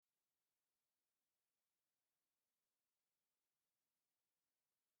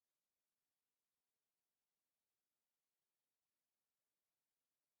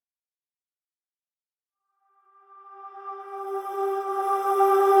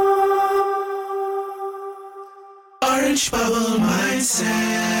Orange Bubble Mindset.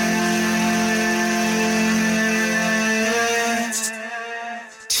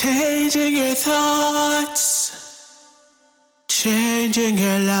 Changing your thoughts, changing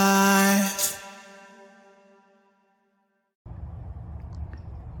your life.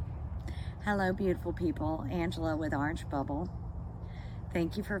 Hello, beautiful people. Angela with Orange Bubble.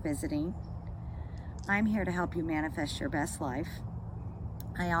 Thank you for visiting. I'm here to help you manifest your best life.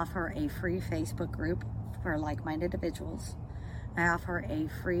 I offer a free Facebook group for like-minded individuals. I offer a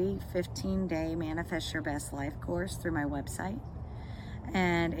free 15-day Manifest Your Best Life course through my website.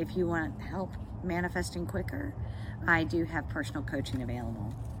 And if you want help manifesting quicker, I do have personal coaching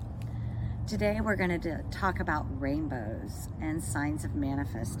available. Today we're going to talk about rainbows and signs of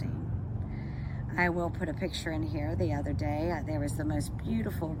manifesting. I will put a picture in here. The other day there was the most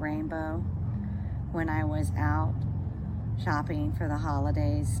beautiful rainbow when I was out shopping for the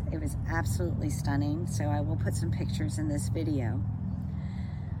holidays. It was absolutely stunning, so I will put some pictures in this video.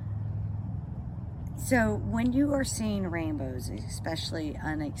 So when you are seeing rainbows, especially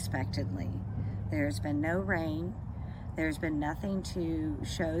unexpectedly, there's been no rain, there's been nothing to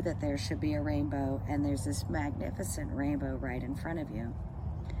show that there should be a rainbow, and there's this magnificent rainbow right in front of you.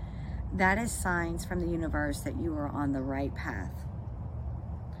 That is signs from the universe that you are on the right path.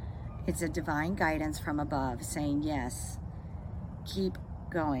 It's a divine guidance from above saying, yes, keep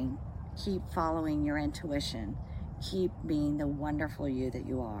going, keep following your intuition, keep being the wonderful you that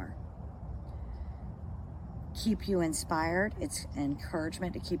you are. Keep you inspired. It's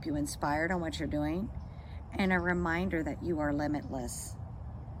encouragement to keep you inspired on what you're doing, and a reminder that you are limitless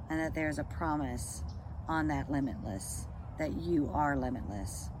and that there's a promise on that limitless, that you are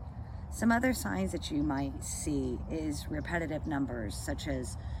limitless. Some other signs that you might see is repetitive numbers, such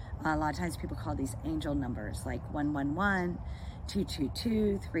as a lot of times people call these angel numbers, like 111,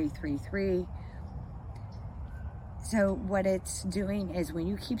 222, 333. So what it's doing is when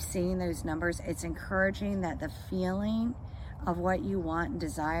you keep seeing those numbers, it's encouraging that the feeling of what you want and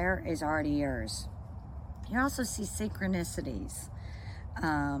desire is already yours. You also see synchronicities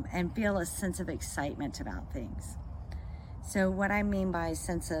and feel a sense of excitement about things. So what I mean by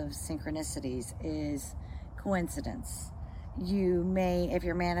sense of synchronicities is coincidence. You may, if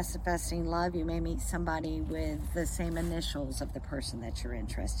you're manifesting love, you may meet somebody with the same initials of the person that you're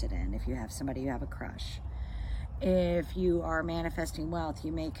interested in. If you have somebody you have a crush. If you are manifesting wealth,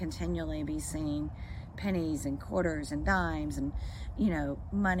 you may continually be seeing pennies and quarters and dimes and,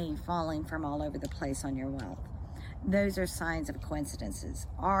 money falling from all over the place on your wealth. Those are signs of coincidences.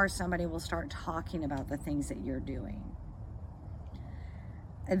 Or somebody will start talking about the things that you're doing.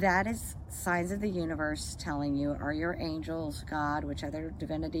 That is signs of the universe telling you, or your angels, God, which other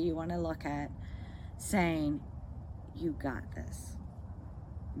divinity you want to look at, saying, you got this.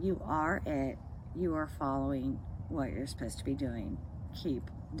 You are it. You are following what you're supposed to be doing. Keep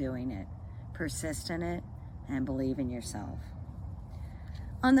doing it. Persist in it and believe in yourself.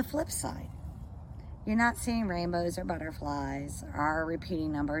 On the flip side, you're not seeing rainbows or butterflies or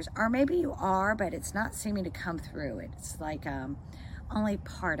repeating numbers, or maybe you are, but it's not seeming to come through. It's like only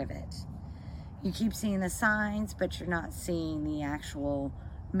part of it. You keep seeing the signs, but you're not seeing the actual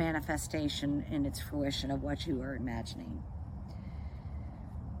manifestation in its fruition of what you are imagining.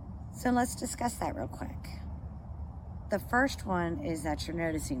 So let's discuss that real quick. The first one is that you're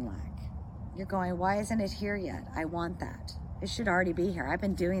noticing lack. You're going, why isn't it here yet? I want that. It should already be here. I've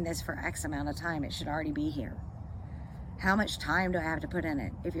been doing this for X amount of time. It should already be here. How much time do I have to put in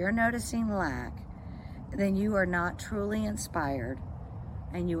it? If you're noticing lack, then you are not truly inspired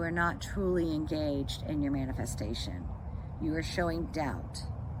and you are not truly engaged in your manifestation. You are showing doubt.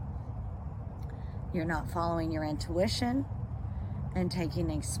 You're not following your intuition and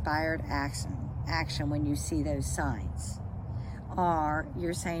taking inspired action when you see those signs. Or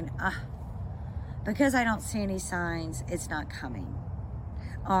you're saying, because I don't see any signs, it's not coming.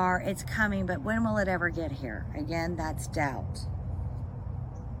 Or it's coming, but when will it ever get here? Again, that's doubt.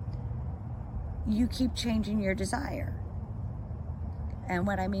 You keep changing your desire. And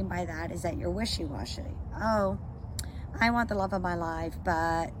what I mean by that is that you're wishy-washy. Oh, I want the love of my life,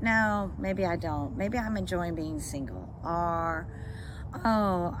 but no, maybe I don't. Maybe I'm enjoying being single. Or,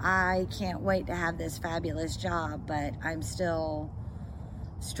 oh, I can't wait to have this fabulous job, but I'm still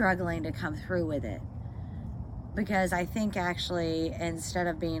struggling to come through with it. Because I think actually, instead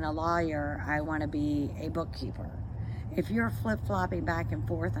of being a lawyer, I want to be a bookkeeper. If you're flip-flopping back and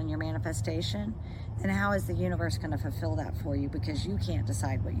forth on your manifestation, then how is the universe going to fulfill that for you? Because you can't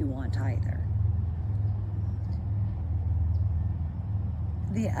decide what you want either.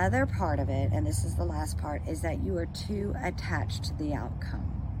 The other part of it, and this is the last part, is that you are too attached to the outcome.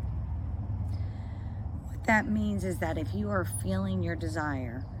 that means is that if you are feeling your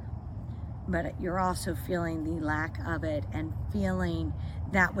desire, but you're also feeling the lack of it and feeling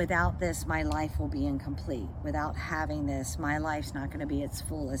that without this, my life will be incomplete. Without having this, my life's not going to be its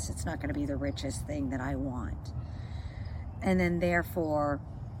fullest. It's not going to be the richest thing that I want. And then therefore,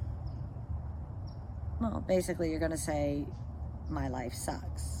 well, basically you're going to say, my life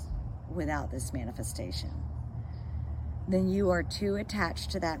sucks without this manifestation. Then you are too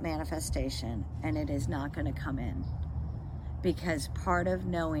attached to that manifestation and it is not going to come in. Because part of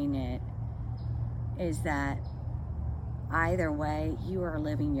knowing it is that either way, you are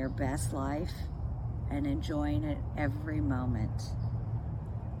living your best life and enjoying it every moment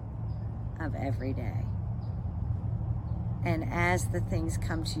of every day. And as the things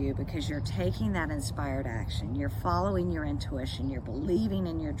come to you, because you're taking that inspired action, you're following your intuition, you're believing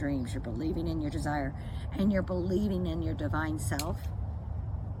in your dreams, you're believing in your desire, and you're believing in your divine self,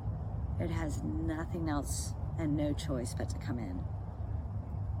 it has nothing else and no choice but to come in.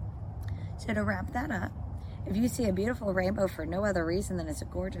 So to wrap that up, if you see a beautiful rainbow for no other reason than it's a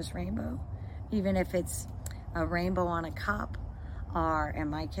gorgeous rainbow, even if it's a rainbow on a cup, or in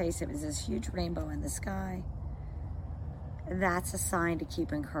my case, it was this huge rainbow in the sky, that's a sign to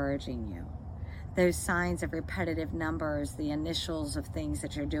keep encouraging you. Those signs of repetitive numbers, the initials of things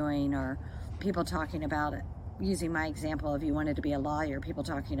that you're doing, or people talking about it, using my example, if you wanted to be a lawyer, people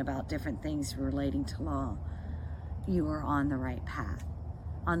talking about different things relating to law, you are on the right path.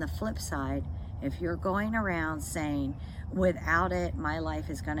 On the flip side, if you're going around saying, without it, my life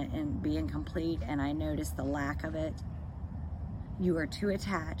is going to be incomplete, and I notice the lack of it, you are too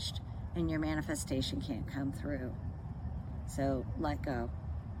attached and your manifestation can't come through. So let go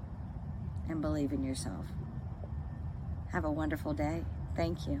and believe in yourself. Have a wonderful day.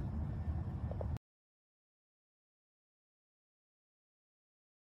 Thank you.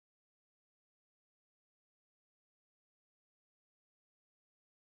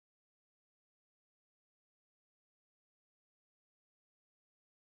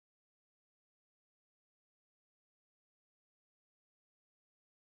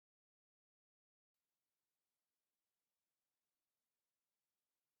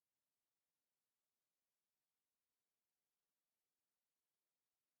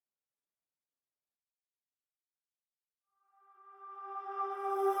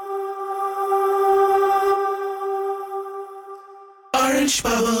 Orange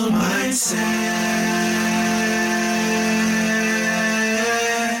bubble mindset.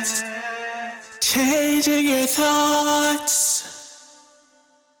 Changing your thoughts,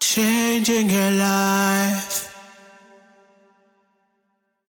 changing your life.